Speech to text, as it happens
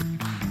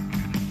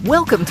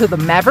Welcome to the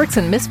Mavericks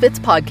and Misfits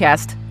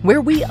podcast,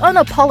 where we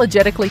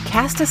unapologetically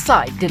cast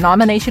aside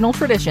denominational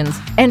traditions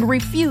and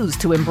refuse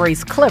to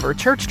embrace clever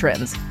church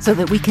trends so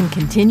that we can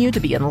continue to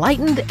be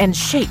enlightened and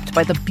shaped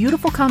by the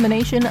beautiful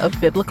combination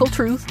of biblical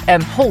truth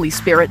and Holy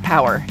Spirit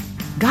power.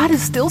 God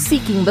is still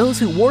seeking those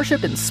who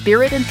worship in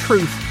spirit and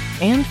truth,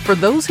 and for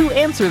those who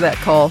answer that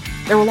call,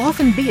 there will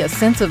often be a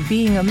sense of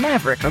being a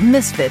maverick or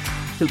misfit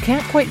who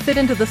can't quite fit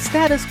into the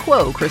status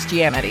quo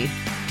Christianity.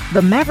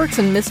 The Mavericks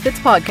and Misfits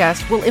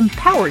podcast will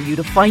empower you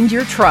to find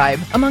your tribe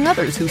among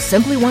others who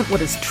simply want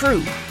what is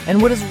true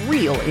and what is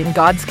real in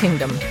God's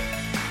kingdom.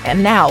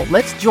 And now,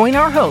 let's join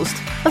our host,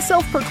 a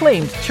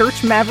self-proclaimed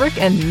church maverick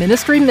and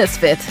ministry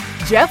misfit,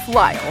 Jeff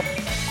Lyle.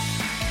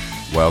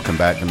 Welcome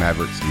back to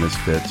Mavericks and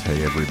Misfits.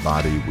 Hey,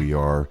 everybody. We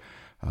are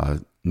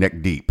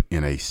neck deep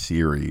in a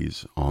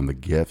series on the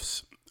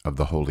gifts of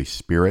the Holy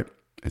Spirit.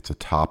 It's a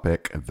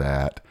topic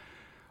that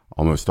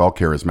almost all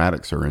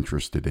charismatics are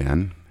interested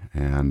in.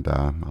 And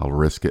I'll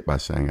risk it by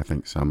saying I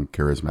think some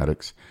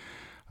charismatics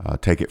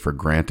take it for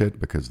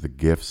granted because the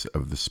gifts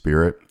of the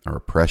Spirit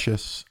are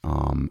precious.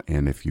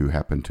 And if you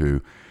happen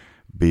to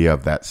be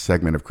of that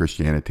segment of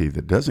Christianity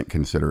that doesn't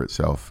consider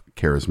itself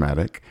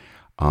charismatic,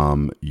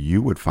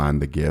 you would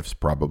find the gifts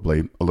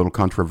probably a little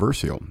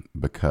controversial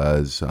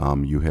because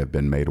you have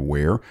been made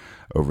aware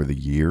over the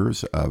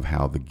years of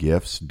how the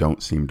gifts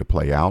don't seem to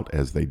play out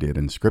as they did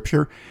in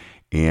Scripture.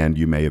 And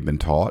you may have been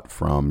taught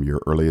from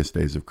your earliest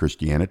days of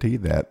Christianity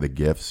that the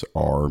gifts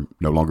are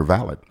no longer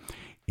valid.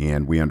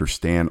 And we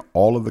understand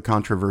all of the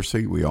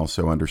controversy. We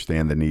also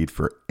understand the need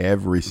for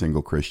every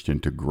single Christian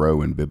to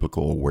grow in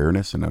biblical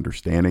awareness and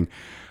understanding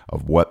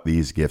of what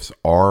these gifts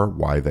are,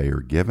 why they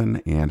are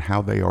given, and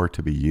how they are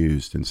to be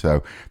used. And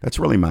so that's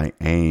really my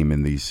aim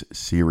in these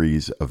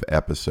series of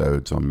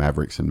episodes on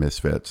Mavericks and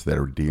Misfits that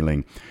are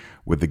dealing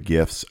with the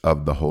gifts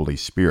of the Holy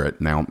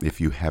Spirit. Now, if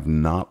you have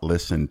not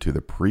listened to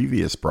the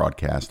previous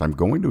broadcast, I'm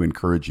going to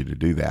encourage you to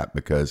do that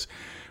because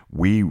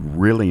we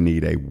really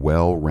need a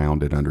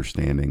well-rounded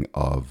understanding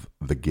of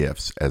the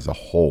gifts as a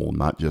whole,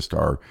 not just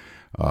our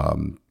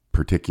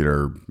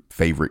particular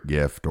favorite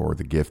gift or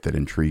the gift that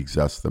intrigues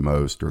us the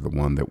most or the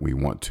one that we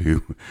want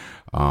to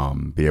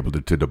be able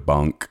to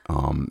debunk.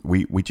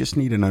 We just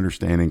need an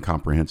understanding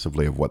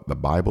comprehensively of what the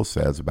Bible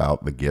says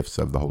about the gifts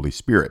of the Holy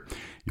Spirit.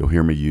 You'll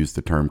hear me use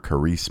the term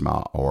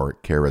charisma or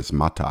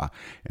charismata,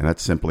 and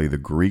that's simply the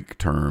Greek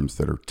terms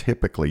that are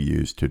typically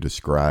used to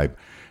describe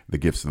the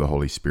gifts of the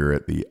Holy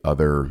Spirit. The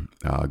other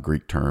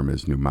Greek term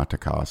is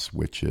pneumatikos,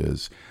 which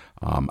is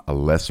a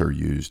lesser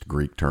used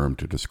Greek term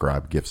to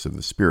describe gifts of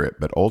the Spirit.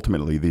 But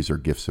ultimately, these are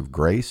gifts of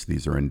grace.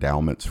 These are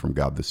endowments from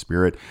God the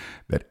Spirit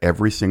that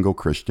every single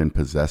Christian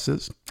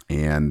possesses.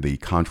 And the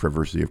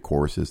controversy, of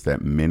course, is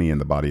that many in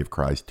the body of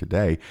Christ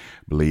today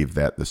believe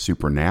that the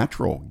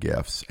supernatural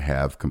gifts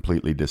have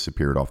completely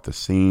disappeared off the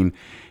scene.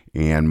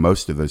 And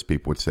most of those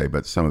people would say,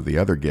 but some of the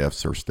other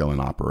gifts are still in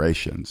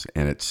operations.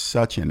 And it's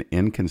such an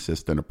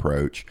inconsistent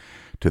approach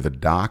to the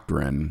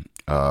doctrine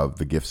of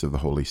the gifts of the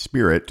Holy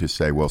Spirit to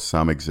say, well,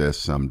 some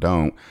exist, some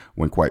don't,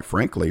 when quite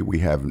frankly, we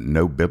have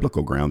no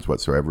biblical grounds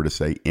whatsoever to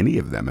say any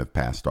of them have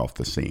passed off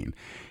the scene.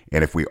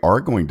 And if we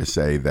are going to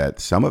say that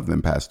some of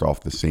them passed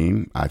off the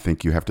scene, I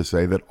think you have to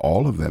say that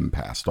all of them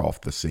passed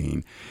off the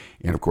scene.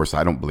 And of course,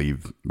 I don't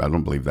believe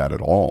that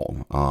at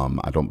all.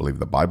 I don't believe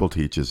the Bible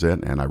teaches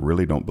it, and I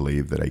really don't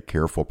believe that a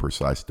careful,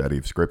 precise study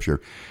of Scripture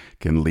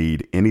can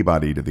lead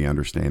anybody to the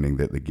understanding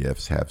that the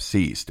gifts have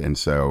ceased. And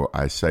so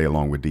I say,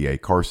 along with D.A.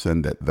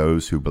 Carson, that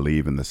those who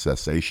believe in the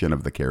cessation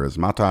of the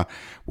charismata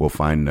will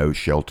find no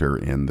shelter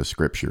in the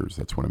Scriptures.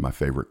 That's one of my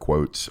favorite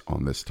quotes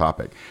on this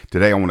topic.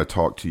 Today, I want to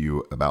talk to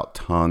you about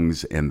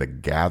tongues in the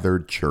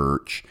gathered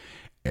church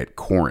at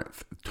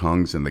Corinth.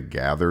 Tongues in the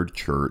gathered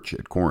church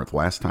at Corinth.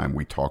 Last time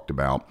we talked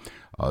about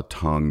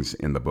tongues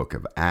in the book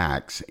of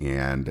Acts,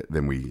 and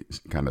then we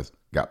kind of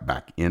got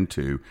back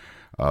into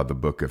the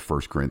book of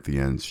 1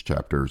 Corinthians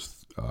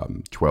chapters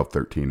 12,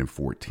 13, and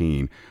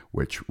 14,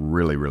 which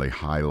really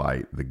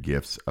highlight the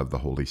gifts of the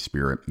Holy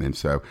Spirit. And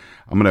so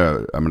I'm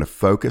gonna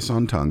focus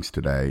on tongues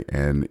today,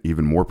 and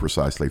even more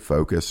precisely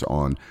focus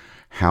on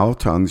how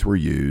tongues were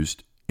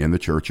used in the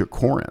church at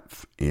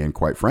Corinth. And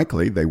quite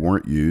frankly, they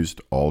weren't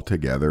used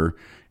altogether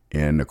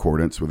in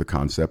accordance with the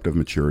concept of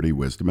maturity,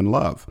 wisdom, and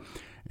love.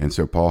 And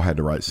so Paul had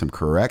to write some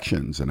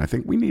corrections. And I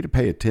think we need to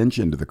pay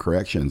attention to the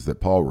corrections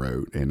that Paul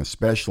wrote, and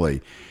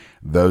especially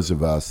those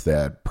of us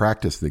that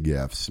practice the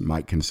gifts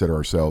might consider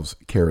ourselves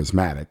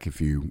charismatic.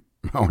 If you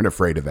aren't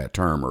afraid of that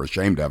term or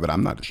ashamed of it,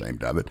 I'm not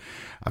ashamed of it.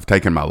 I've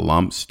taken my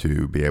lumps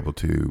to be able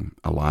to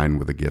align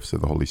with the gifts of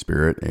the Holy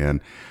Spirit.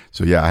 And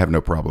so, I have no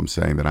problem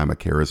saying that I'm a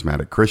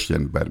charismatic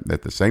Christian, but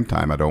at the same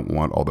time, I don't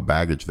want all the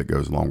baggage that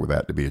goes along with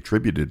that to be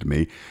attributed to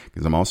me,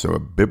 because I'm also a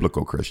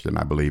biblical Christian.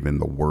 I believe in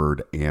the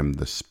Word and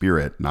the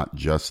Spirit, not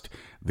just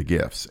the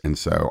gifts. And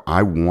so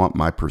I want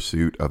my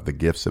pursuit of the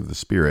gifts of the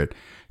Spirit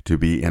to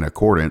be in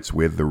accordance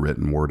with the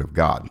written Word of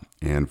God.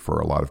 And for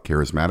a lot of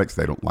charismatics,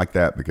 they don't like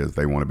that because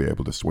they want to be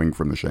able to swing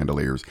from the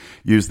chandeliers,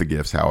 use the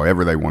gifts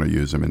however they want to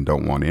use them, and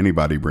don't want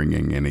anybody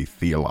bringing any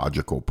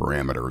theological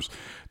parameters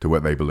to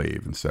what they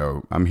believe. And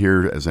so I'm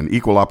here as an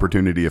equal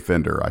opportunity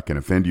offender. I can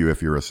offend you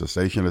if you're a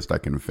cessationist. I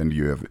can offend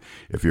you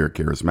if you're a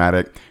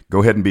charismatic.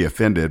 Go ahead and be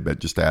offended, but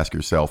just ask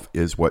yourself,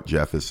 is what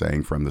Jeff is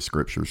saying from the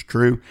scriptures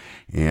true?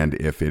 And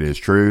if it is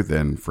true,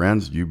 then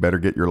friends, you better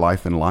get your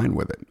life in line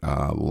with it.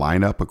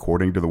 Line up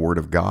according to the Word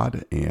of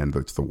God, and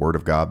it's the Word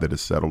of God that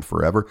is settled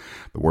forever.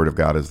 The Word of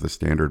God is the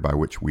standard by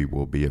which we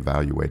will be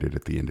evaluated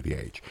at the end of the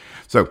age.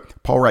 So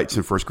Paul writes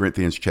in 1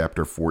 Corinthians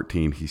chapter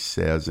 14, he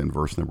says in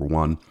verse number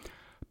 1,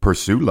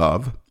 "Pursue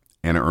love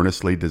and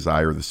earnestly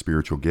desire the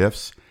spiritual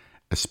gifts,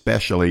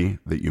 especially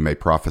that you may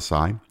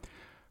prophesy.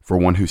 For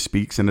one who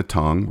speaks in a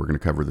tongue," we're going to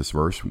cover this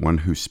verse, "one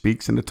who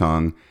speaks in a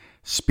tongue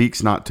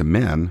speaks not to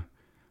men,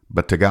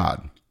 but to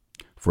God.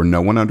 For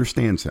no one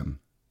understands him,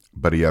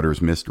 but he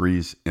utters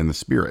mysteries in the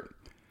Spirit.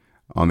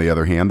 On the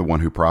other hand, the one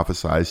who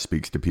prophesies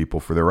speaks to people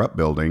for their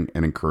upbuilding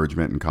and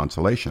encouragement and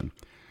consolation.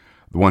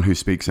 The one who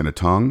speaks in a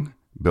tongue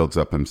builds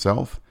up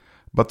himself,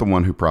 but the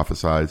one who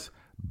prophesies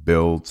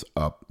builds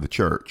up the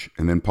church."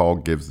 And then Paul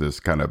gives this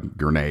kind of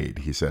grenade.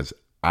 He says,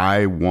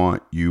 "I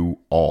want you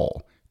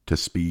all to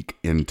speak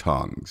in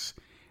tongues,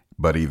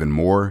 but even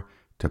more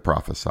to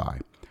prophesy.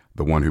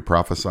 The one who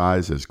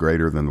prophesies is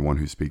greater than the one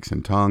who speaks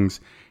in tongues,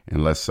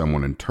 unless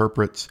someone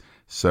interprets,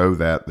 so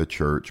that the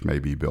church may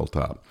be built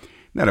up."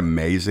 Isn't that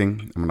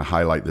amazing? I'm going to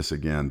highlight this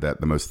again,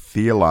 that the most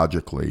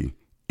theologically,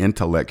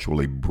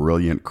 intellectually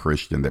brilliant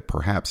Christian that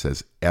perhaps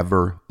has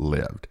ever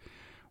lived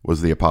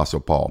was the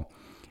Apostle Paul.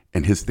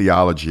 And his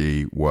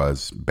theology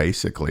was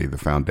basically the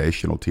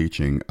foundational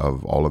teaching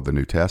of all of the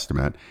New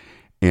Testament.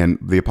 And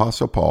the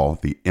Apostle Paul,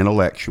 the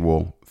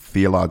intellectual,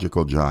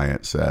 theological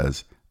giant,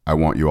 says, "I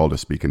want you all to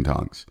speak in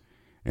tongues."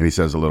 And he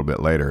says a little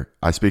bit later,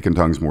 "I speak in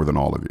tongues more than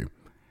all of you."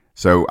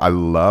 So I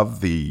love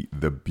the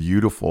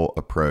beautiful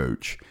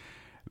approach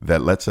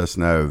that lets us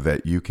know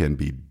that you can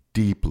be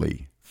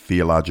deeply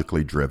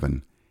theologically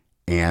driven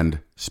and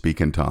speak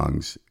in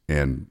tongues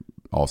and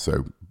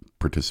also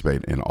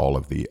participate in all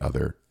of the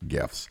other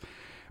gifts.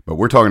 But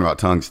we're talking about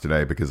tongues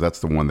today because that's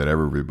the one that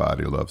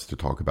everybody loves to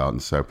talk about.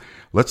 And so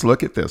let's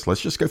look at this.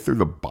 Let's just go through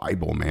the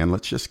Bible, man.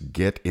 Let's just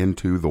get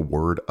into the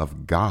Word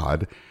of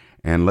God,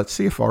 and let's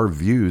see if our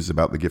views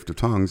about the gift of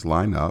tongues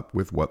line up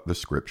with what the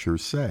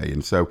scriptures say.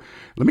 And so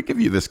let me give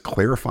you this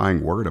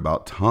clarifying word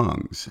about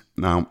tongues.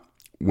 Now,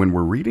 when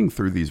we're reading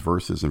through these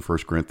verses in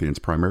 1 Corinthians,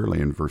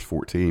 primarily in verse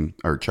 14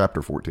 or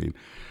chapter 14,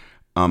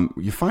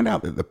 you find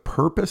out that the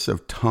purpose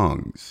of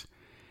tongues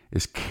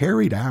is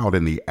carried out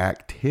in the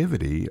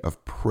activity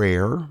of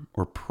prayer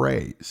or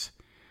praise,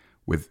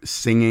 with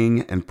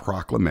singing and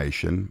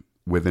proclamation,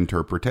 with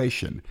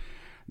interpretation.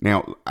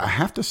 Now, I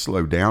have to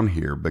slow down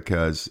here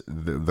because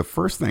the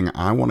first thing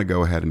I want to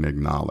go ahead and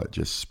acknowledge,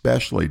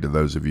 especially to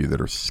those of you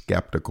that are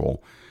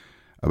skeptical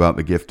about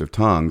the gift of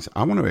tongues,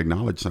 I want to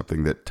acknowledge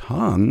something, that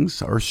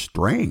tongues are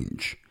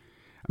strange.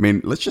 I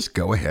mean, let's just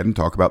go ahead and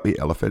talk about the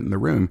elephant in the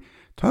room.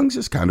 Tongues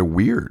is kind of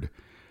weird.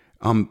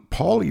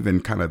 Paul even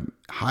kind of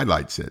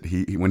highlights it.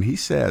 When he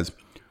says,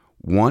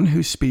 "One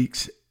who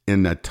speaks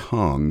in a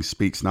tongue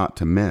speaks not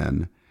to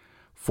men,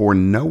 for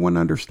no one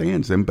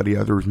understands them, but he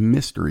utters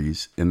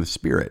mysteries in the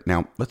Spirit."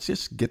 Now, let's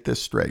just get this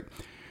straight.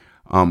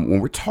 When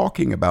we're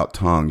talking about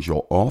tongues,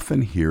 you'll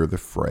often hear the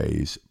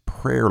phrase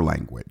prayer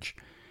language.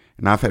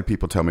 And I've had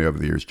people tell me over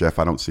the years, "Jeff,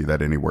 I don't see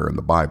that anywhere in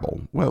the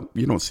Bible." Well,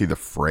 you don't see the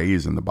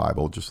phrase in the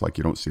Bible, just like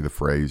you don't see the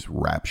phrase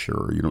rapture,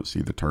 or you don't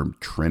see the term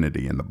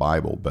Trinity in the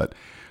Bible. But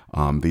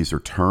these are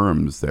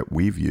terms that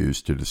we've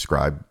used to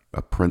describe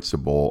a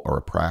principle or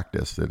a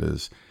practice that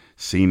is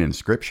seen in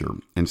Scripture.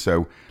 And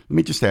so let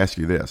me just ask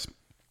you this.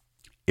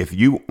 If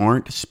you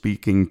aren't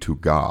speaking to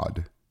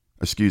God,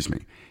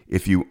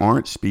 if you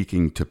aren't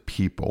speaking to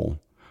people,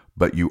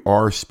 but you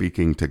are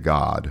speaking to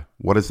God,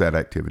 what is that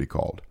activity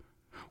called?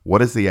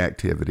 What is the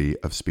activity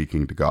of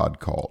speaking to God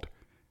called?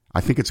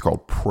 I think it's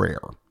called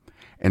prayer.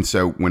 And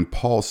so when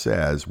Paul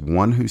says,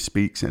 "One who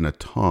speaks in a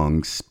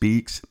tongue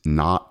speaks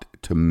not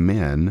to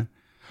men,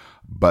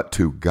 but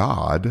to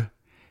God,"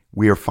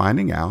 we are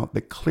finding out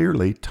that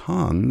clearly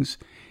tongues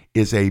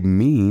is a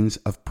means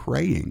of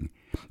praying.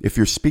 If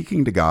you're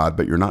speaking to God,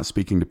 but you're not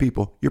speaking to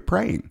people, you're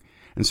praying.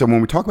 And so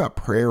when we talk about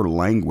prayer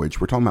language,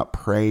 we're talking about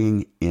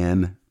praying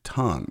in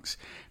tongues.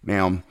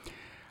 Now,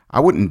 I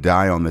wouldn't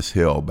die on this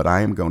hill, but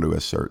I am going to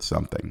assert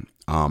something.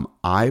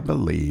 I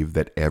believe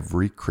that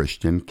every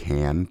Christian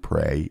can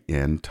pray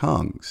in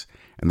tongues.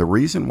 And the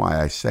reason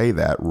why I say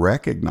that,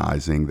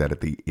 recognizing that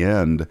at the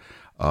end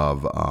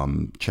of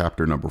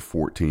chapter number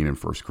 14 in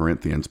 1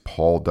 Corinthians,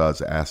 Paul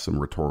does ask some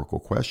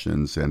rhetorical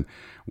questions. And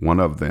one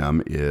of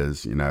them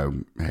is,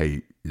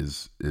 hey,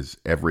 is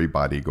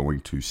everybody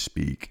going to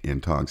speak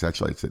in tongues?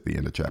 Actually, it's at the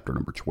end of chapter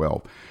number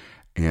 12.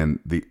 And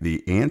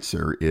the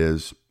answer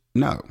is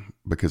no,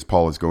 because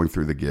Paul is going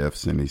through the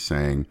gifts and he's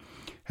saying,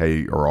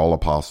 hey, are all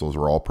apostles,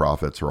 are all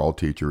prophets, are all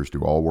teachers,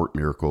 do all work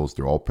miracles,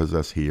 do all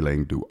possess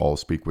healing, do all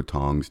speak with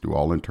tongues, do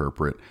all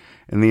interpret?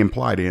 And the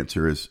implied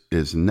answer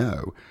is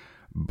no.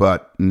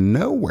 But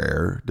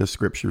nowhere does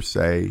Scripture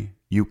say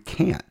you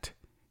can't.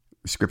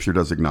 Scripture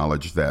does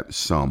acknowledge that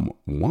some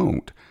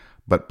won't.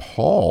 But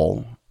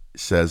Paul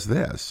says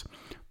this.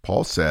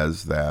 Paul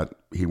says that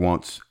he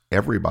wants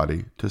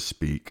everybody to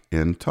speak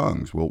in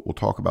tongues. We'll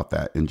talk about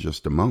that in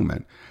just a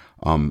moment.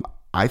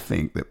 I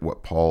think that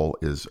what Paul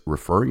is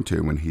referring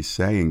to when he's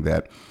saying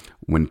that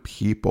when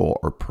people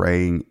are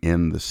praying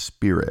in the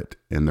Spirit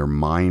and their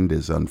mind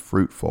is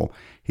unfruitful,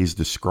 he's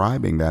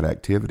describing that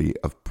activity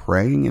of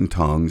praying in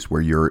tongues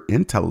where your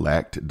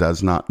intellect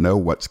does not know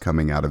what's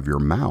coming out of your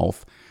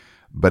mouth,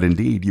 but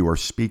indeed you are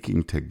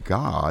speaking to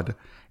God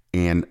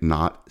and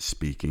not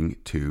speaking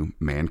to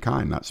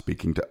mankind, not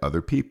speaking to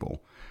other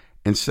people.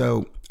 And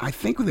so I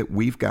think that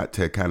we've got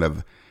to kind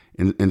of,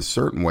 in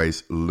certain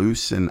ways,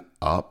 loosen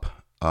up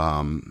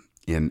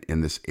in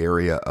this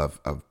area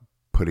of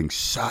putting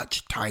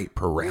such tight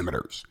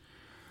parameters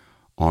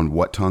on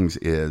what tongues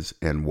is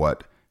and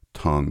what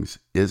tongues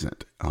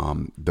isn't.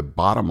 The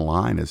bottom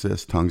line is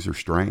this: tongues are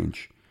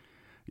strange.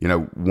 You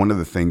know, one of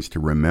the things to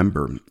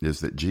remember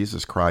is that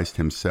Jesus Christ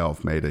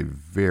himself made a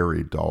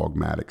very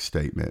dogmatic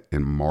statement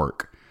in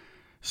Mark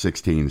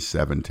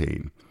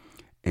 16:17.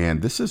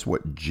 And this is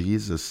what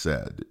Jesus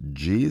said.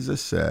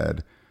 Jesus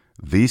said,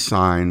 "These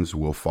signs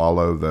will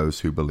follow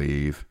those who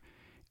believe.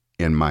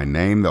 In my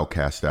name they'll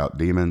cast out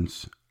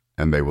demons,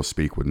 and they will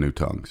speak with new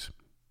tongues.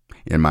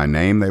 In my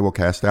name they will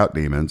cast out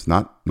demons,"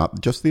 not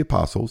just the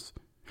apostles,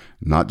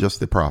 not just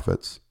the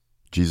prophets.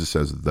 Jesus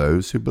says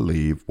those who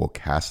believe will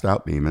cast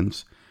out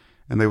demons,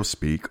 and they will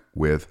speak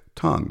with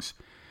tongues.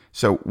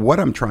 So what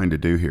I'm trying to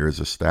do here is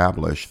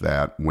establish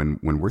that when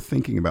we're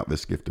thinking about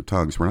this gift of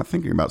tongues, we're not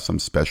thinking about some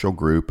special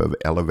group of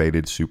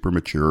elevated, super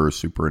mature,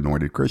 super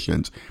anointed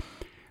Christians.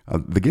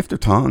 The gift of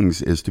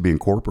tongues is to be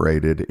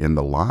incorporated in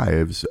the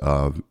lives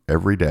of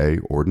everyday,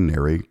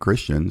 ordinary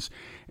Christians.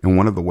 And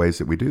one of the ways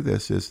that we do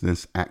this is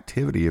this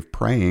activity of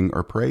praying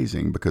or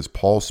praising, because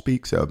Paul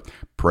speaks of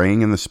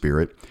praying in the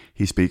Spirit.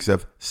 He speaks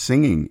of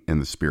singing in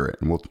the Spirit.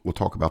 And we'll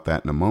talk about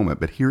that in a moment.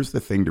 But here's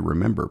the thing to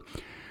remember.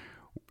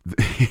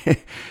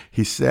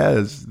 He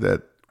says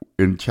that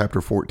in chapter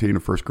 14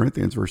 of 1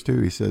 Corinthians, verse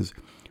 2, he says,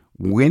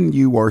 when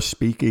you are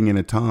speaking in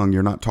a tongue,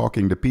 you're not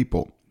talking to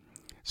people.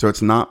 So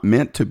it's not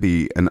meant to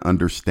be an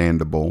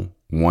understandable,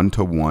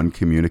 one-to-one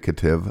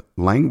communicative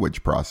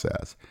language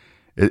process.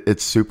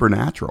 It's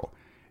supernatural.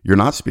 You're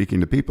not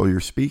speaking to people, you're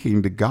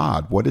speaking to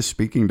God. What is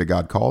speaking to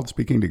God called?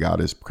 Speaking to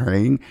God is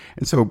praying.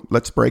 And so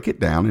let's break it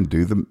down and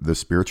do the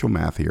spiritual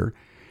math here.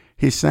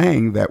 He's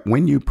saying that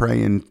when you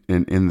pray in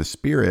the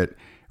Spirit,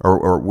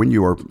 or when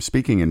you are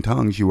speaking in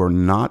tongues, you are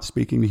not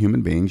speaking to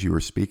human beings, you are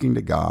speaking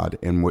to God.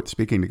 And what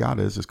speaking to God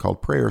is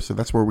called prayer. So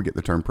that's where we get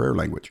the term prayer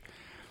language.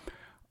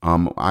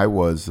 I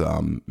was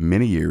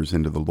many years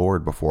into the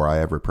Lord before I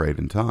ever prayed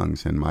in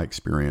tongues, and my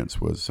experience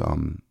was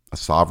a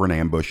sovereign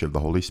ambush of the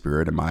Holy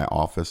Spirit in my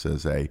office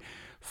as a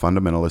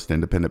fundamentalist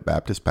independent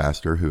Baptist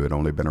pastor who had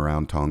only been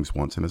around tongues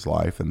once in his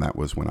life, and that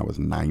was when I was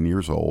 9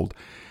 years old.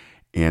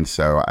 And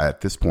so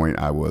at this point,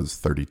 I was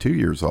 32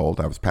 years old.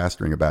 I was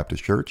pastoring a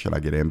Baptist church, and I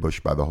get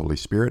ambushed by the Holy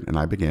Spirit, and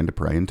I began to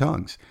pray in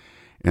tongues.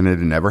 And it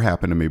had never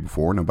happened to me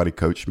before. Nobody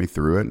coached me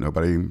through it.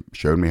 Nobody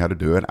showed me how to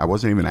do it. I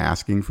wasn't even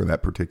asking for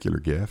that particular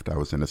gift. I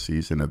was in a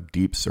season of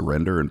deep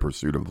surrender and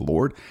pursuit of the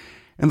Lord.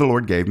 And the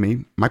Lord gave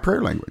me my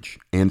prayer language.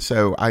 And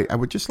so I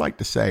would just like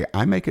to say,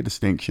 I make a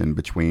distinction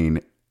between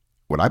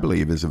what I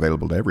believe is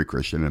available to every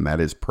Christian, and that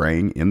is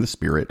praying in the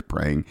Spirit,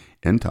 praying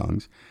in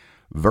tongues,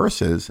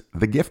 versus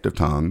the gift of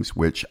tongues,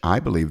 which I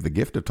believe the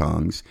gift of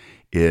tongues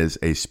is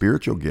a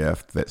spiritual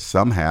gift that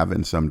some have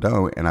and some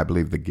don't. And I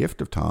believe the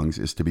gift of tongues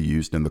is to be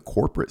used in the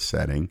corporate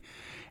setting,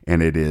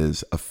 and it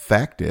is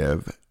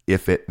effective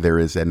if there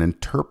is an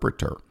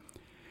interpreter.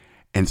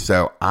 And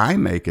so I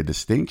make a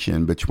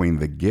distinction between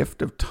the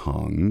gift of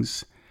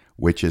tongues,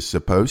 which is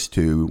supposed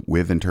to,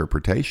 with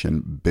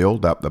interpretation,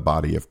 build up the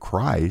body of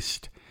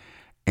Christ,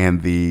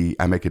 and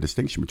I make a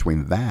distinction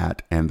between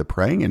that and the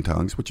praying in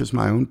tongues, which is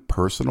my own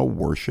personal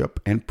worship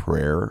and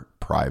prayer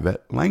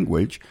private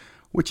language,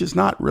 which is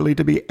not really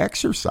to be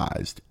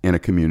exercised in a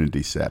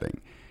community setting.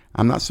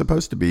 I'm not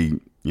supposed to be,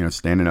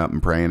 standing up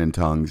and praying in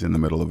tongues in the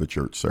middle of a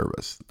church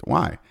service.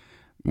 Why?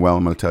 Well,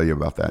 I'm going to tell you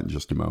about that in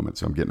just a moment,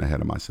 so I'm getting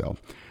ahead of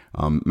myself.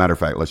 Matter of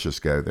fact, let's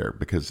just go there,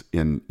 because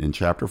in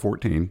chapter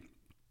 14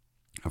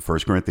 of 1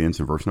 Corinthians,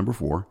 in verse number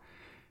 4,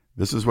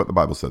 this is what the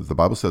Bible says. The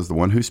Bible says the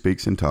one who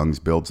speaks in tongues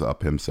builds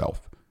up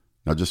himself.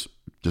 Now just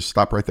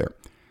stop right there.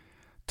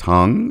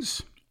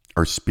 Tongues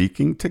are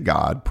speaking to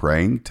God,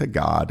 praying to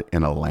God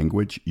in a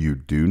language you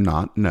do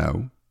not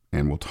know.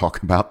 And we'll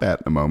talk about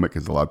that in a moment,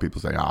 because a lot of people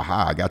say,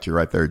 aha, I got you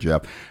right there,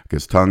 Jeff,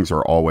 because tongues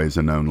are always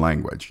a known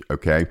language,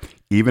 okay?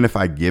 Even if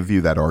I give you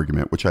that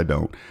argument, which I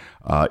don't,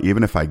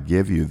 even if I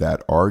give you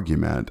that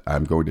argument,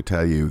 I'm going to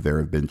tell you there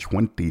have been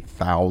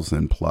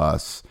 20,000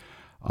 plus,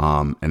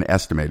 an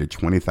estimated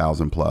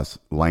 20,000 plus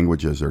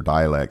languages or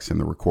dialects in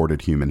the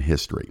recorded human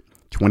history.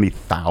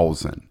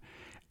 20,000.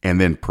 And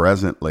then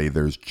presently,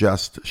 there's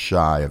just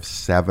shy of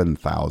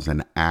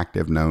 7,000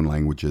 active known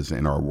languages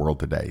in our world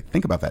today.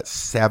 Think about that,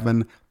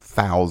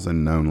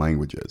 7,000 known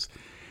languages.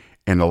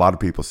 And a lot of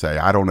people say,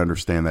 I don't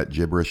understand that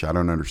gibberish. I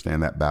don't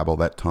understand that babble.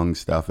 That tongue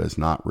stuff is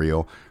not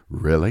real.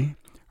 Really?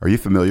 Are you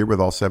familiar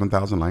with all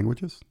 7,000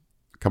 languages?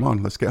 Come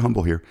on, let's get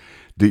humble here.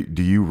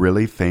 Do you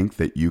really think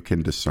that you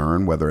can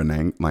discern whether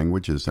a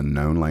language is a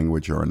known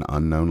language or an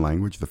unknown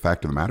language? The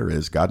fact of the matter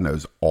is God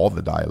knows all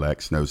the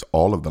dialects, knows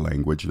all of the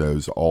language,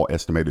 knows all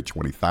estimated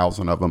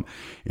 20,000 of them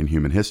in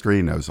human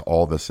history, knows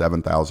all the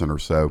 7,000 or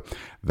so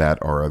that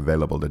are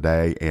available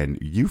today. And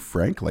you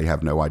frankly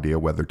have no idea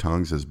whether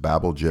tongues is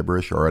babble,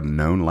 gibberish, or a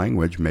known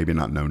language, maybe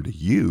not known to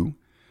you,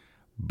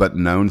 but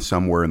known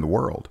somewhere in the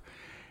world.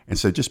 And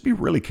so just be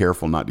really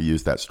careful not to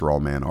use that straw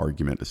man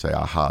argument to say,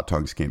 aha,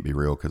 tongues can't be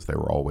real because they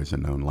were always a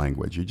known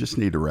language. You just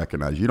need to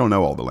recognize you don't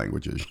know all the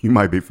languages. You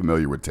might be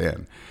familiar with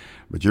 10,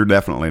 but you're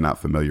definitely not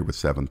familiar with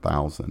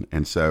 7,000.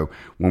 And so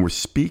when we're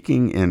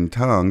speaking in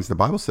tongues, the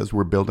Bible says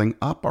we're building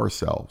up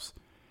ourselves.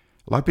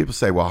 A lot of people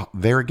say, well,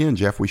 there again,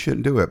 Jeff, we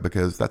shouldn't do it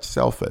because that's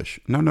selfish.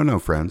 No,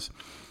 friends.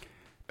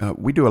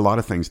 We do a lot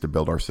of things to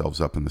build ourselves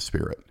up in the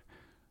Spirit.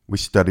 We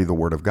study the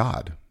Word of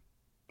God.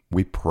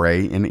 We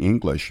pray in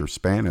English or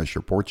Spanish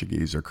or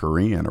Portuguese or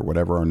Korean or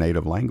whatever our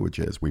native language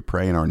is. We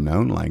pray in our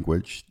known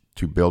language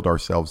to build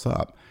ourselves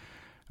up.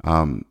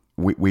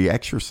 We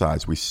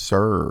exercise, we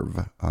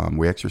serve,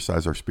 we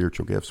exercise our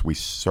spiritual gifts, we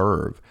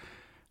serve.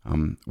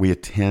 We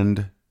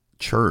attend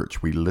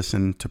church, we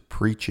listen to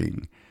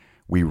preaching,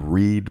 we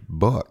read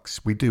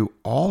books. We do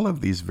all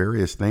of these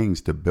various things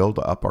to build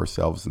up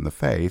ourselves in the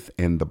faith.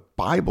 And the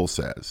Bible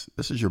says,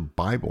 this is your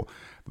Bible,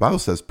 the Bible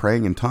says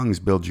praying in tongues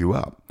builds you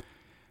up.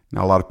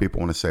 Now, a lot of people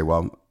want to say,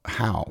 well,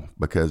 how?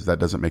 Because that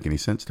doesn't make any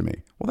sense to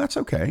me. Well, that's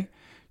okay.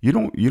 You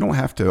don't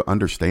have to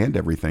understand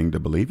everything to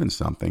believe in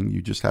something.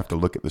 You just have to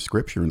look at the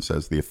scripture and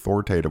says the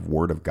authoritative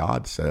word of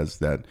God says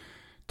that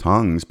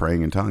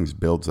praying in tongues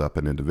builds up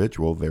an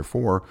individual.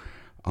 Therefore,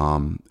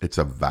 it's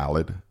a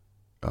valid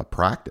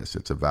practice.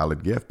 It's a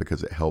valid gift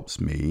because it helps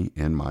me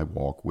in my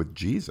walk with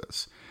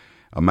Jesus.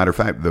 A matter of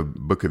fact, the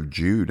book of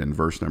Jude in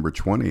verse number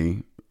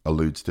 20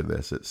 alludes to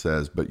this. It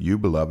says, but you,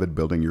 beloved,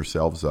 building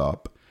yourselves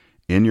up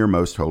in your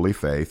most holy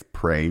faith,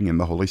 praying in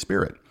the Holy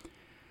Spirit.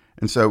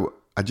 And so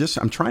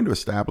I'm trying to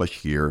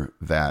establish here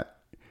that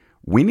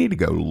we need to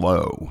go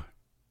low.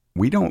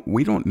 We don't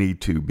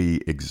need to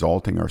be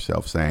exalting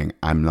ourselves saying,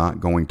 I'm not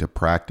going to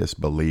practice,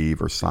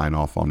 believe, or sign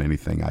off on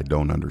anything I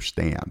don't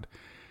understand.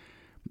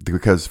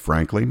 Because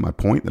frankly, my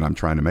point that I'm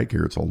trying to make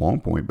here, it's a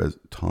long point, but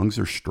tongues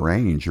are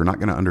strange. You're not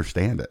going to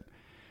understand it.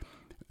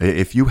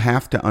 If you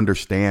have to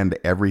understand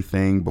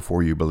everything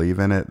before you believe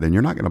in it, then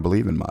you're not going to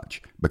believe in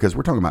much because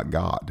we're talking about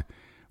God.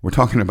 We're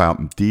talking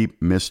about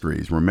deep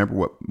mysteries.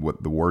 Remember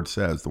what the word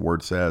says. The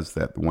word says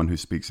that the one who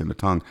speaks in a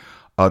tongue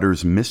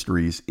utters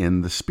mysteries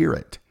in the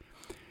Spirit.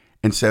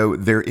 And so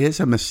there is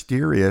a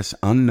mysterious,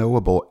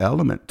 unknowable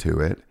element to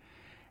it.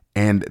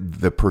 And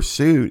the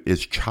pursuit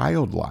is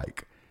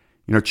childlike.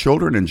 You know,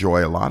 children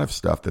enjoy a lot of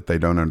stuff that they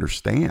don't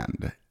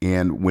understand.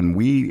 And when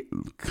we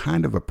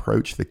kind of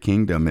approach the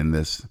kingdom in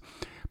this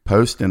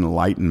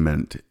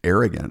post-enlightenment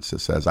arrogance that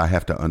says I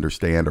have to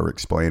understand or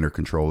explain or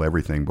control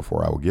everything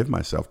before I will give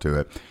myself to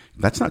it,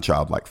 that's not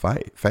childlike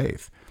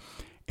faith.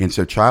 And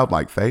so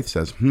childlike faith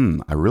says,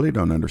 I really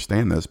don't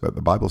understand this, but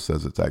the Bible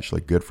says it's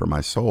actually good for my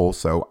soul,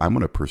 so I'm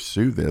going to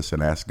pursue this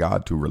and ask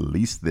God to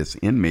release this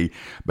in me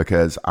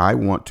because I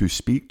want to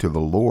speak to the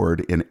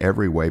Lord in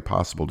every way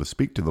possible to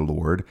speak to the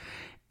Lord.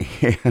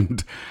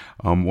 And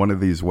one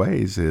of these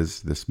ways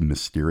is this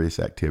mysterious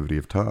activity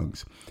of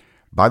tongues.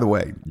 By the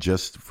way,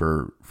 just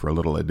for a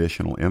little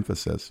additional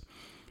emphasis,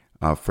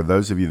 for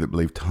those of you that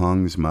believe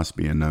tongues must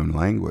be a known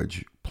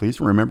language, please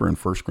remember in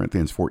 1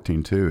 Corinthians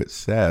 14:2, it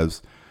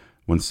says,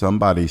 when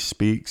somebody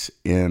speaks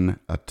in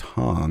a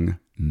tongue,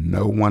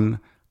 no one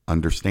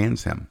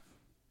understands him,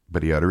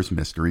 but he utters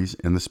mysteries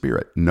in the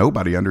Spirit.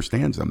 Nobody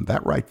understands them.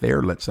 That right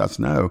there lets us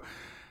know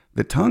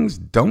that tongues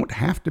don't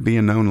have to be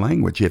a known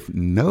language. If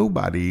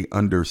nobody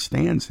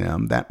understands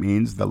him, that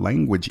means the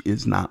language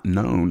is not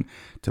known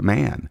to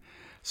man.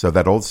 So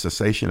that old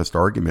cessationist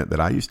argument that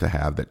I used to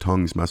have that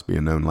tongues must be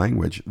a known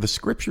language, the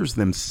scriptures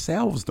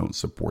themselves don't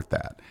support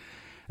that.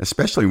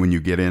 Especially when you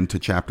get into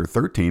chapter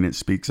 13, it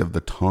speaks of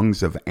the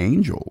tongues of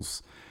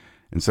angels.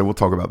 And so we'll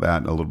talk about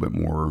that a little bit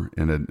more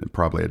in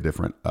probably a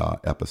different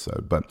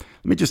episode. But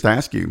let me just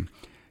ask you,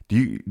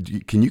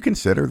 can you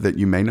consider that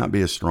you may not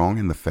be as strong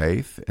in the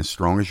faith, as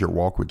strong as your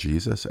walk with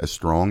Jesus, as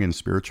strong in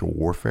spiritual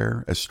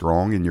warfare, as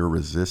strong in your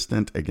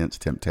resistance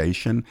against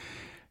temptation,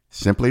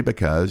 simply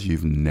because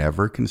you've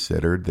never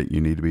considered that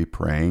you need to be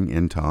praying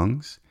in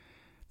tongues?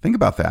 Think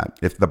about that.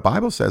 If the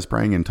Bible says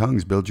praying in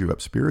tongues builds you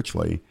up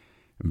spiritually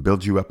and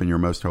builds you up in your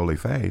most holy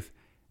faith,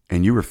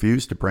 and you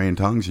refuse to pray in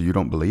tongues or you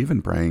don't believe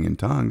in praying in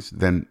tongues,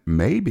 then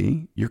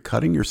maybe you're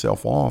cutting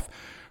yourself off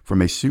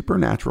from a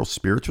supernatural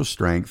spiritual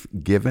strength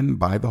given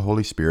by the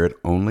Holy Spirit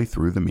only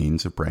through the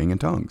means of praying in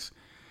tongues.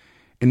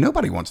 And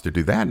nobody wants to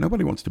do that.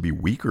 Nobody wants to be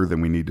weaker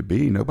than we need to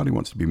be. Nobody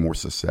wants to be more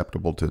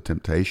susceptible to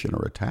temptation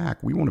or attack.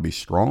 We want to be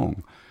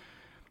strong.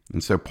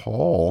 And so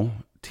Paul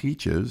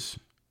teaches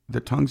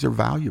that tongues are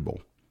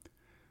valuable.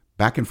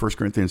 Back in 1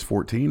 Corinthians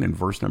 14 and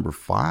verse number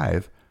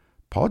 5,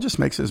 Paul just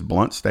makes this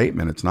blunt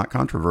statement. It's not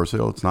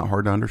controversial. It's not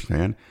hard to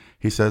understand.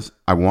 He says,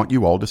 I want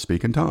you all to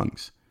speak in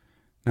tongues.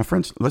 Now,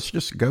 friends, let's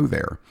just go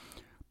there.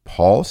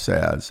 Paul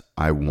says,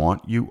 I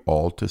want you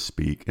all to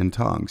speak in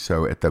tongues.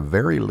 So at the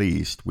very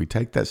least, we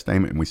take that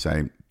statement and we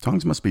say,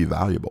 tongues must be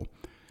valuable.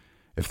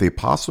 If the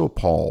Apostle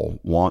Paul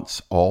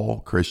wants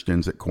all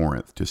Christians at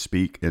Corinth to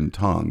speak in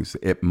tongues,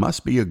 it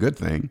must be a good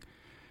thing.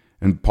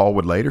 And Paul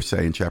would later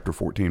say in chapter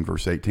 14,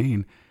 verse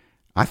 18,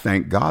 I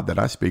thank God that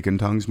I speak in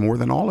tongues more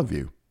than all of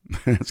you.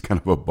 It's kind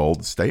of a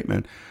bold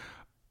statement.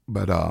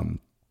 But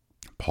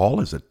Paul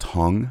is a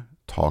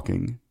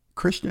tongue-talking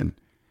Christian.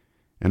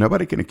 And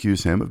nobody can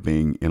accuse him of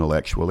being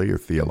intellectually or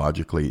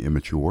theologically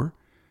immature.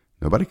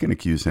 Nobody can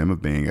accuse him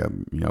of being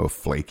a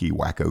flaky,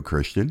 wacko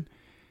Christian.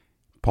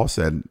 Paul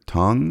said,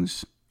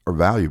 tongues are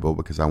valuable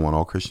because I want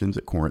all Christians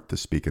at Corinth to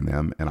speak in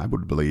them. And I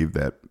would believe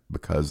that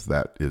because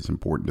that is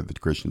important to the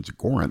Christians at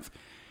Corinth,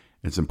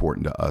 it's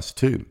important to us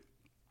too.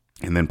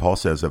 And then Paul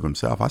says of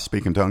himself, I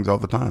speak in tongues all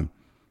the time.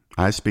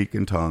 I speak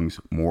in tongues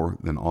more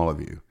than all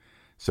of you.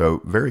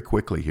 So very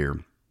quickly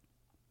here,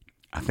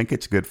 I think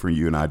it's good for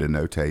you and I to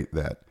notate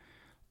that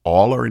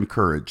all are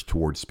encouraged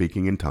towards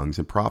speaking in tongues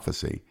and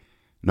prophecy.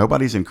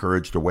 Nobody's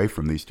encouraged away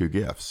from these two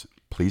gifts.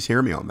 Please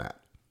hear me on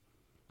that.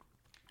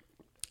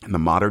 In the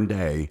modern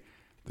day,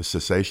 the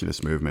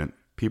cessationist movement,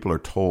 people are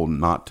told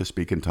not to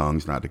speak in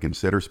tongues, not to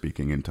consider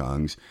speaking in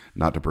tongues,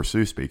 not to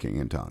pursue speaking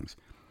in tongues.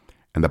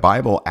 And the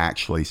Bible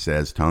actually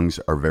says tongues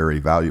are very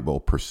valuable.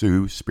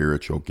 Pursue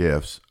spiritual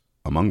gifts,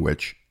 among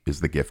which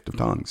is the gift of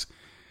tongues.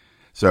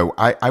 So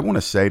I want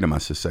to say to my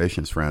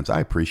cessationist friends, I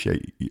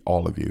appreciate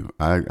all of you.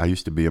 I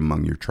used to be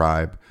among your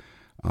tribe.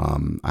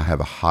 I have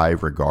a high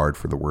regard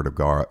for the Word of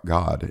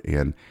God,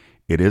 and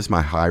it is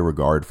my high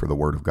regard for the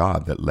Word of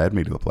God that led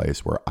me to the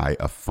place where I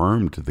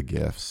affirmed the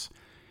gifts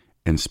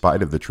in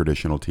spite of the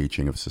traditional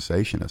teaching of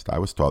cessationists. I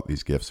was taught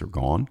these gifts are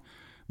gone.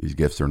 These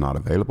gifts are not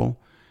available.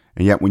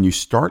 And yet when you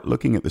start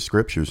looking at the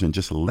Scriptures and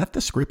just let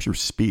the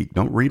Scriptures speak,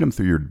 don't read them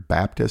through your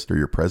Baptist or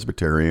your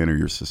Presbyterian or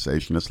your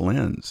cessationist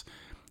lens.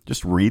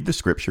 Just read the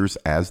Scriptures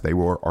as they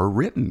are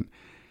written.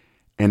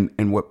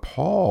 And what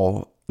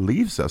Paul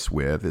leaves us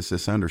with is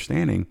this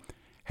understanding,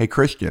 hey,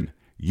 Christian,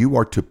 you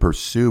are to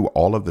pursue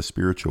all of the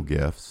spiritual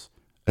gifts,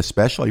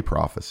 especially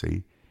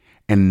prophecy,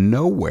 and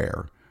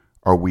nowhere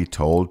are we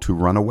told to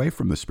run away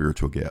from the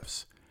spiritual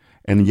gifts.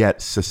 And yet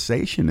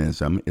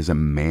cessationism is a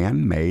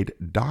man-made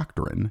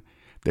doctrine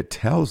that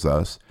tells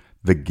us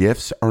the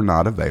gifts are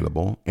not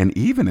available, and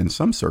even in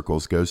some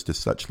circles goes to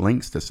such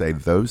lengths to say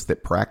those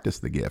that practice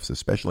the gifts,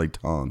 especially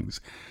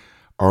tongues,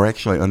 are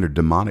actually under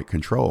demonic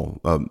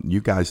control.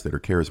 You guys that are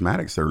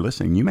charismatics that are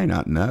listening, you may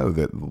not know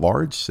that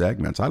large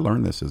segments, I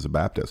learned this as a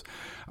Baptist,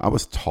 I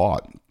was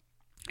taught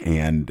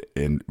and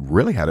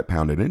really had it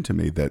pounded into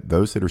me that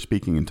those that are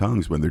speaking in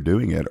tongues when they're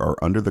doing it are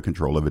under the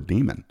control of a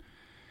demon.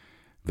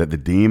 That the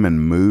demon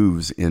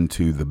moves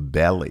into the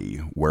belly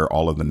where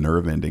all of the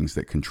nerve endings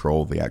that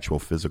control the actual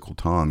physical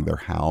tongue, they're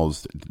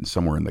housed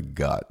somewhere in the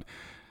gut.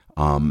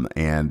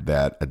 And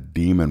that a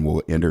demon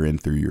will enter in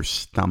through your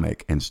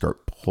stomach and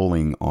start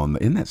pulling on,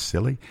 isn't that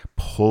silly?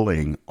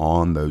 Pulling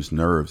on those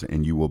nerves,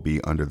 and you will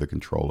be under the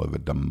control of a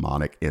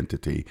demonic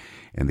entity.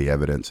 And the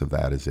evidence of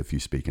that is if you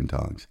speak in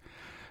tongues.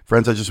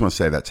 Friends, I just want to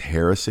say that's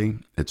heresy.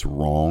 It's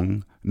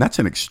wrong. And that's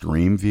an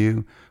extreme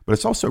view, but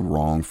it's also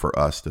wrong for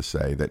us to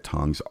say that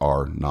tongues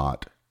are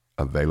not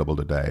available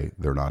today,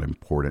 they're not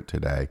important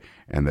today,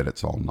 and that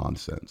it's all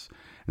nonsense.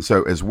 And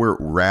so as we're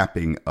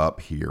wrapping up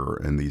here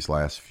in these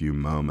last few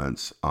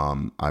moments,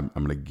 I'm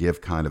going to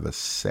give kind of a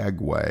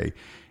segue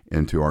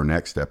into our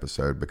next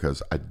episode,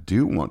 because I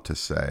do want to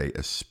say,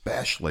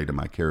 especially to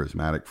my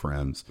charismatic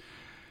friends,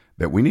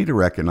 that we need to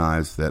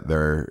recognize that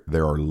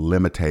there are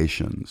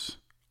limitations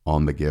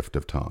on the gift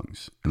of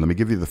tongues. And let me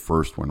give you the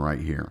first one right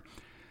here.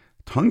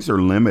 Tongues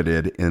are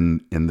limited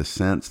in the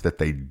sense that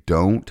they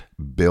don't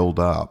build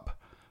up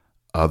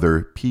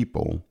other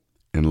people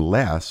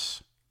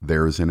unless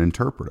there is an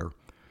interpreter.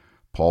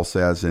 Paul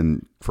says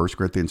in 1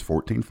 Corinthians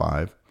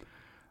 14:5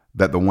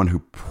 that the one who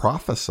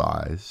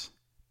prophesies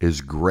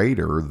is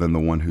greater than the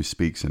one who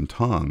speaks in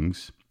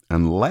tongues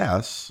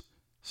unless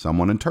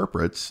someone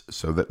interprets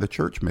so that the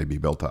church may be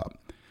built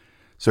up.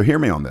 So hear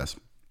me on this.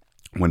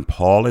 When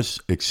Paul is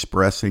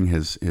expressing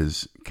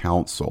his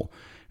counsel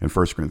in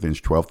 1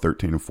 Corinthians 12,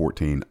 13, and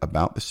 14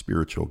 about the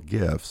spiritual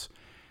gifts,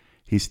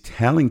 he's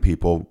telling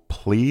people,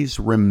 please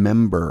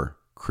remember,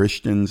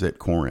 Christians at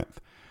Corinth,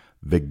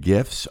 the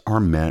gifts are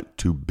meant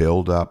to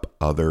build up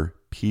other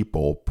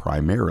people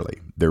primarily.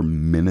 They're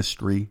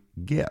ministry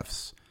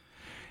gifts.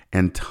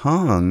 And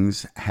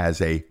tongues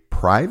has a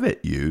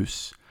private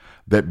use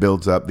that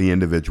builds up the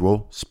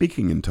individual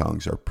speaking in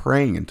tongues or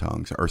praying in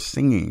tongues or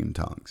singing in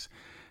tongues.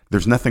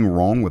 There's nothing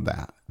wrong with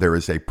that. there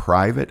is a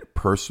private,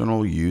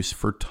 personal use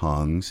for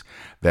tongues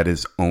that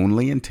is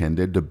only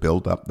intended to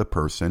build up the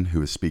person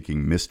who is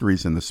speaking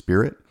mysteries in the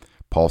Spirit.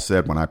 Paul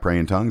said, when I pray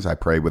in tongues, I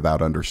pray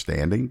without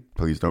understanding.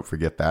 Please don't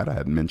forget that. I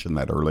hadn't mentioned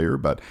that earlier,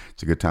 but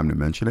it's a good time to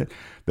mention it.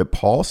 That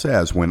Paul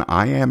says, when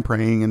I am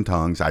praying in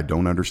tongues, I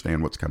don't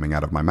understand what's coming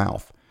out of my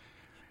mouth.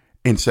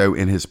 And so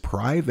in his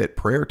private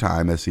prayer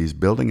time, as he's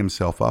building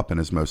himself up in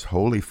his most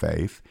holy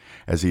faith,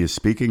 as he is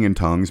speaking in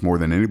tongues more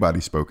than anybody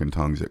spoke in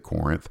tongues at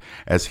Corinth,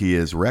 as he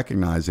is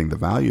recognizing the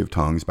value of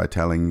tongues by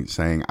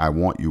saying, I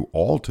want you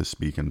all to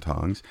speak in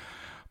tongues,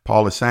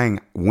 Paul is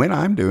saying, when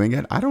I'm doing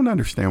it, I don't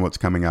understand what's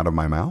coming out of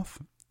my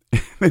mouth.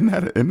 Isn't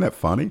that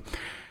funny?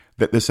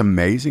 That this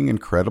amazing,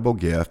 incredible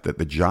gift that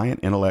the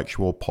giant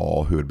intellectual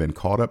Paul, who had been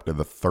caught up to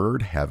the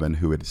third heaven,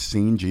 who had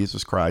seen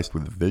Jesus Christ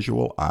with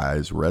visual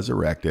eyes,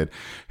 resurrected,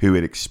 who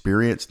had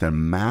experienced a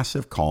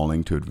massive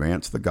calling to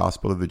advance the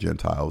gospel of the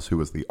Gentiles, who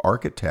was the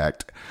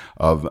architect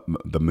of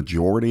the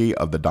majority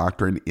of the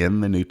doctrine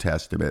in the New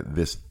Testament,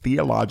 this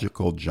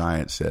theological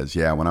giant says,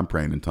 yeah, when I'm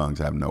praying in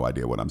tongues, I have no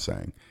idea what I'm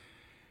saying.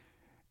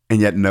 And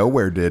yet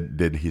nowhere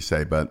did he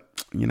say, but,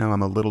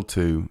 I'm a little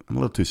too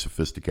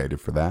sophisticated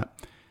for that.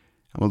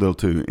 I'm a little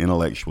too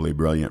intellectually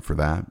brilliant for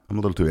that. I'm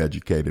a little too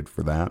educated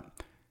for that.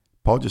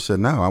 Paul just said,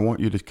 no, I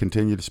want you to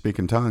continue to speak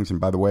in tongues. And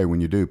by the way, when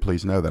you do,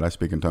 please know that I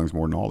speak in tongues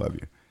more than all of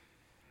you.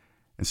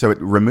 And so it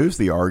removes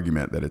the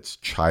argument that it's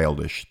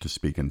childish to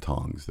speak in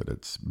tongues, that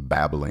it's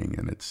babbling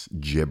and it's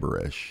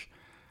gibberish.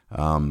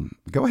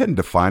 Go ahead and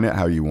define it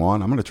how you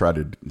want. I'm going to try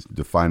to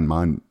define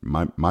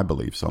my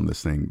beliefs on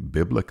this thing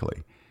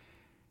biblically.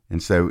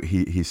 And so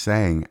he's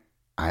saying,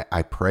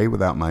 I pray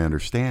without my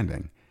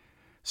understanding.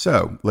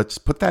 So let's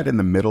put that in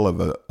the middle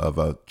of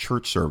a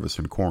church service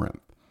in Corinth.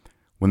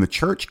 When the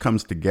church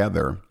comes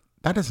together,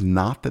 that is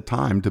not the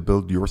time to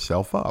build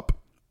yourself up.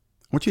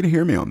 I want you to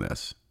hear me on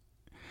this.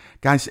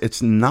 Guys,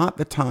 it's not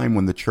the time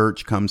when the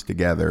church comes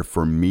together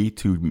for me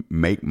to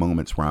make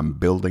moments where I'm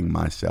building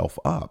myself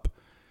up.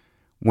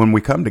 When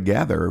we come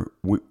together,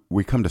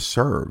 we come to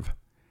serve.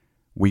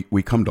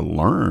 We come to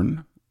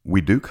learn.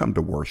 We do come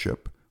to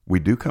worship. We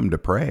do come to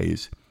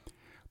praise.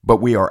 But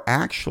we are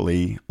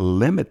actually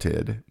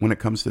limited when it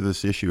comes to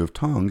this issue of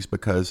tongues,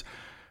 because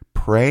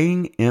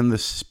praying in the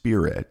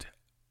Spirit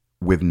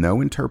with no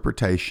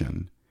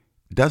interpretation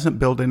doesn't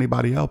build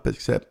anybody up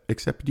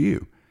except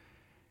you.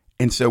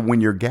 And so when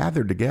you're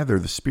gathered together,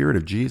 the Spirit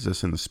of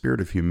Jesus and the Spirit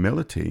of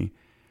humility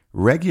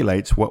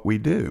regulates what we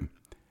do.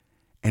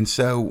 And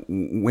so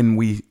when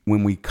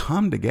we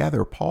come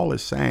together, Paul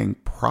is saying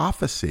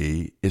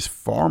prophecy is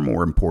far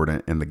more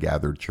important in the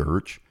gathered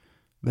church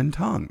than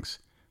tongues.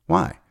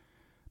 Why?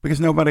 Because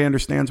nobody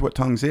understands what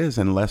tongues is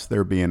unless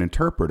there be an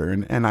interpreter.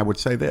 And I would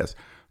say this,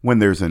 when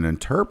there's an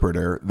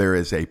interpreter, there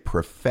is a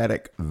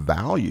prophetic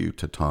value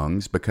to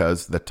tongues,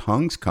 because the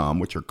tongues come,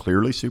 which are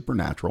clearly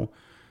supernatural.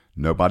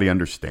 Nobody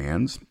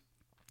understands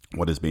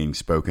what is being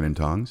spoken in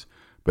tongues,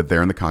 but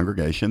there in the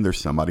congregation,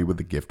 there's somebody with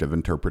the gift of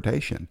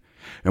interpretation.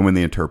 And when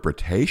the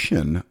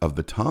interpretation of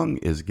the tongue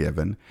is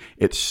given,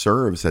 it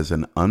serves as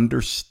an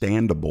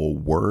understandable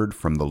word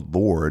from the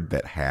Lord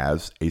that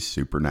has a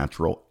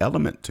supernatural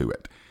element to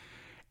it.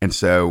 And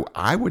so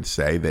I would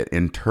say that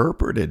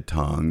interpreted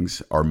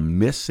tongues are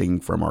missing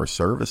from our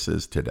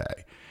services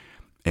today.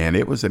 And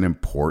it was an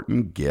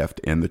important gift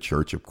in the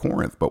church of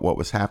Corinth. But what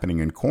was happening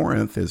in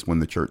Corinth is when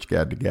the church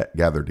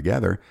gathered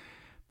together,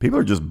 people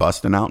are just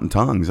busting out in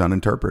tongues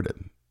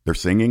uninterpreted. They're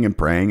singing and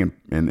praying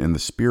in the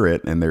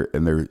Spirit, and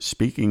they're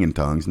speaking in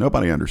tongues.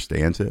 Nobody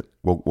understands it.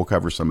 We'll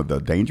cover some of the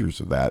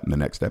dangers of that in the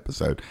next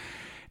episode.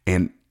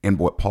 And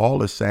what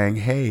Paul is saying,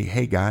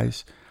 hey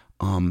guys,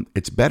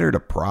 it's better to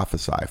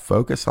prophesy.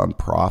 Focus on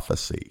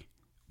prophecy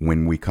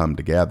when we come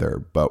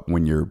together. But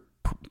when you're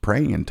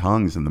praying in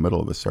tongues in the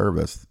middle of a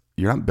service,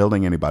 you're not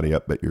building anybody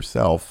up but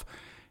yourself.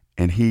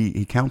 And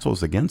he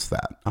counsels against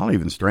that. I'll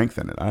even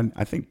strengthen it.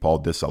 I think Paul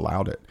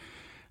disallowed it.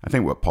 I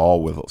think what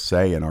Paul will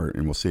say, and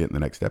we'll see it in the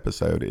next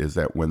episode, is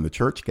that when the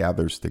church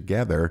gathers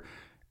together,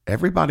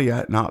 everybody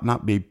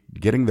not be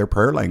getting their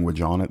prayer language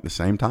on at the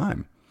same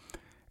time.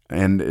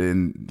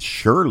 And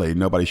surely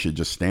nobody should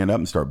just stand up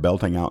and start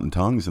belting out in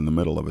tongues in the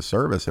middle of a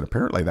service. And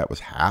apparently that was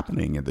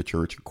happening in the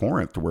church of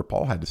Corinth, to where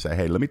Paul had to say,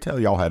 hey, let me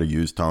tell y'all how to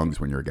use tongues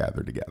when you're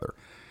gathered together.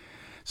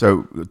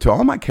 So to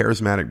all my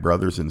charismatic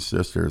brothers and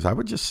sisters, I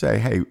would just say,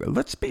 hey,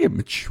 let's be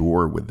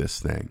mature with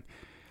this thing.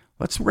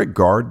 Let's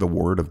regard the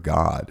Word of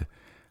God.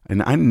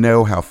 And I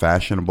know how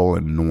fashionable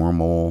and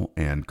normal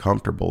and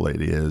comfortable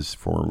it is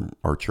for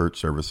our church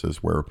services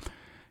where,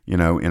 in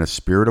a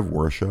spirit of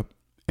worship,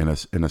 in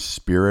a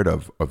spirit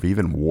of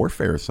even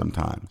warfare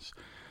sometimes,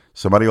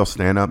 somebody will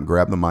stand up and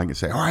grab the mic and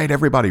say, all right,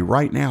 everybody,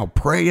 right now,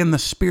 pray in the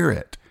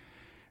Spirit.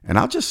 And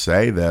I'll just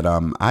say that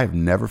I've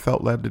never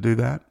felt led to do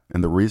that.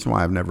 And the reason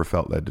why I've never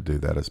felt led to do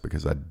that is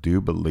because I do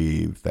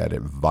believe that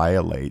it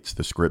violates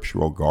the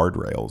scriptural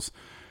guardrails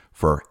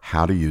for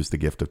how to use the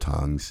gift of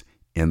tongues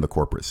in the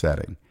corporate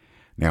setting.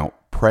 Now,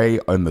 pray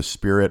in the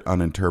Spirit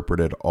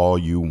uninterpreted all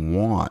you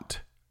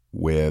want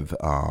with,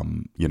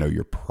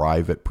 your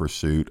private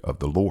pursuit of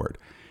the Lord.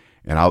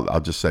 And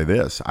I'll just say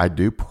this. I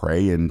do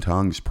pray in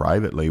tongues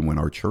privately when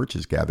our church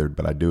is gathered,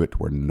 but I do it to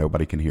where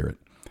nobody can hear it.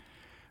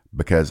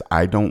 Because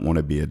I don't want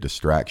to be a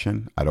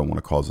distraction. I don't want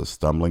to cause a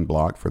stumbling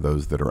block for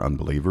those that are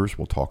unbelievers.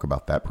 We'll talk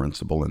about that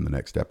principle in the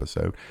next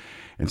episode.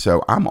 And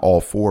so I'm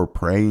all for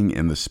praying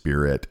in the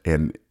Spirit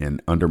and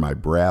under my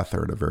breath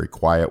or in a very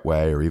quiet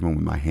way, or even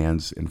with my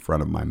hands in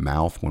front of my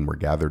mouth when we're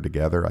gathered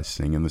together. I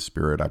sing in the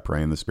Spirit. I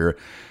pray in the Spirit.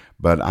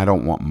 But I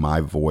don't want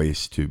my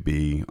voice to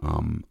be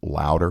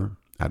louder.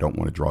 I don't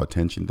want to draw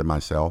attention to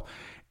myself.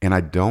 And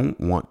I don't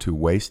want to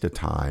waste a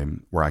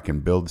time where I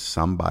can build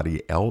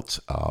somebody else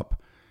up.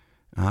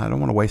 I don't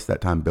want to waste that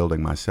time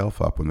building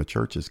myself up when the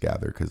church is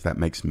gathered, because that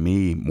makes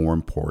me more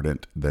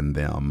important than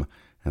them,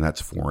 and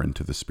that's foreign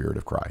to the Spirit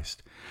of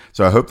Christ.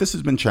 So I hope this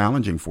has been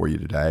challenging for you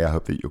today. I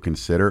hope that you'll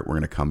consider it. We're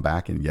going to come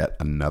back in yet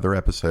another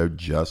episode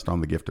just on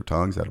the gift of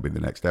tongues. That'll be the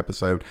next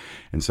episode.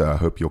 And so I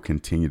hope you'll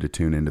continue to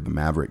tune into the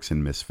Mavericks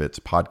and Misfits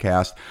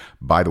podcast.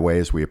 By the way,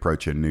 as we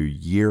approach a new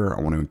year, I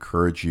want to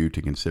encourage you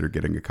to consider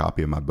getting a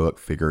copy of my book,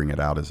 Figuring It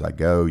Out As I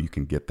Go. You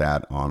can get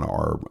that on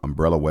our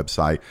umbrella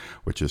website,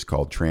 which is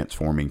called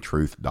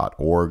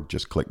transformingtruth.org.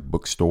 Just click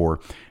bookstore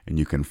and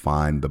you can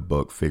find the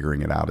book,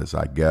 Figuring It Out As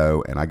I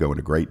Go. And I go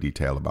into great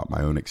detail about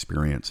my own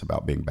experience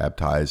about being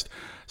baptized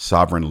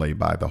sovereignly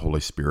by the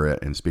Holy Spirit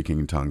and speaking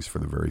in tongues for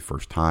the very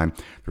first time.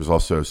 There's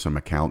also some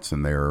accounts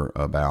in there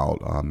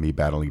about me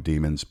battling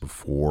demons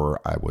before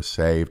I was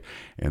saved,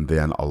 and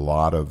then a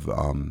lot of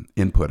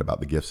input about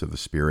the gifts of the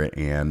Spirit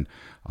and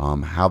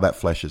how that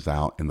fleshes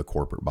out in the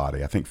corporate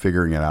body. I think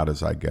Figuring It Out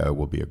As I Go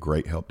will be a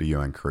great help to you.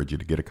 I encourage you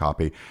to get a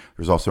copy.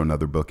 There's also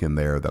another book in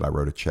there that I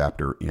wrote a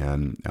chapter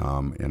in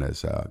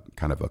as a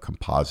kind of a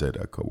composite,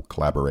 a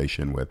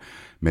collaboration with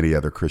many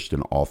other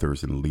Christian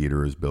authors and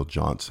leaders, Bill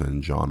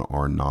Johnson, John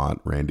Arnott,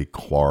 Randy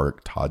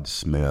Clark, Todd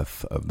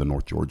Smith of the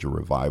North Georgia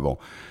Revival.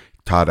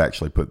 Todd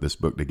actually put this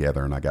book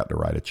together, and I got to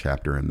write a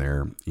chapter in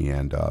there.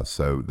 And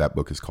so that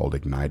book is called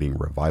Igniting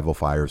Revival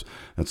Fires.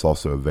 It's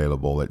also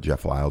available at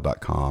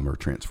jefflyle.com or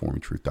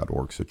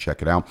transformingtruth.org. So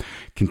check it out.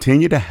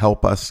 Continue to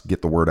help us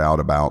get the word out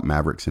about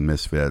Mavericks and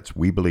Misfits.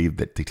 We believe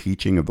that the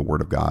teaching of the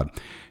Word of God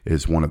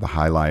is one of the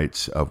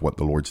highlights of what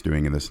the Lord's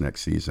doing in this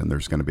next season.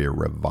 There's going to be a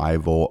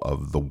revival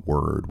of the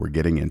Word. We're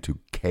getting into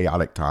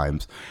chaotic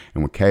times,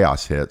 and when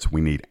chaos hits,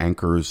 we need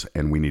anchors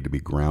and we need to be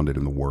grounded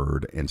in the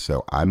Word. And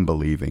so I'm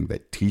believing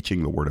that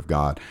teaching the Word of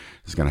God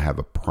is going to have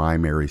a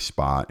primary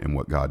spot in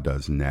what God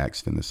does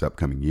next in this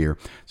upcoming year.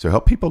 So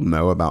help people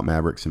know about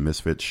Mavericks and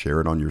Misfits.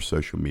 Share it on your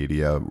social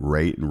media.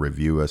 Rate and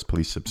review us.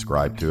 Please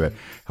subscribe to it.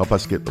 Help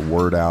us get the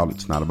word out.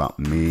 It's not about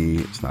me.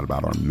 It's not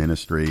about our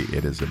ministry.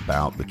 It is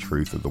about the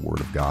truth of the Word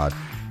of God.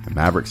 And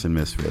Mavericks and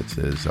Misfits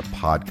is a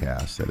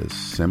podcast that is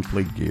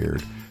simply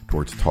geared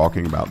towards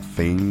talking about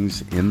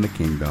things in the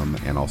kingdom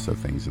and also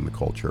things in the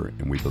culture.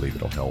 And we believe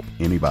it'll help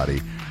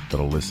anybody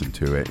that'll listen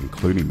to it,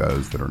 including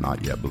those that are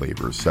not yet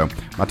believers. So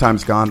my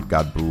time's gone.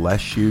 God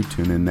bless you.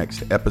 Tune in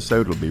next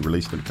episode. It'll be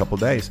released in a couple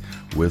days.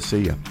 We'll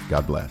see you.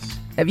 God bless.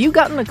 Have you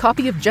gotten a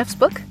copy of Jeff's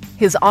book?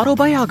 His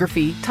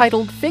autobiography,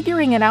 titled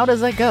Figuring It Out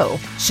As I Go,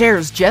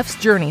 shares Jeff's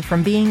journey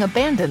from being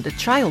abandoned at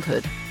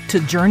childhood to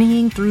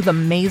journeying through the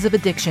maze of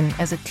addiction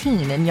as a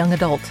teen and young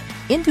adult,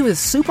 into his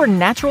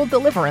supernatural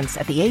deliverance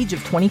at the age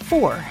of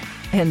 24,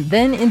 and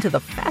then into the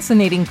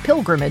fascinating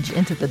pilgrimage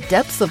into the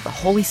depths of the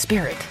Holy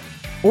Spirit.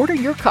 Order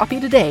your copy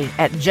today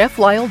at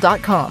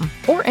jefflyle.com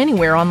or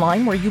anywhere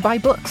online where you buy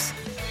books.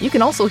 You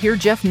can also hear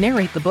Jeff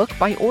narrate the book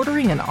by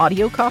ordering an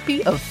audio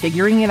copy of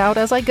Figuring It Out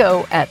As I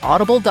Go at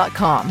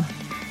audible.com.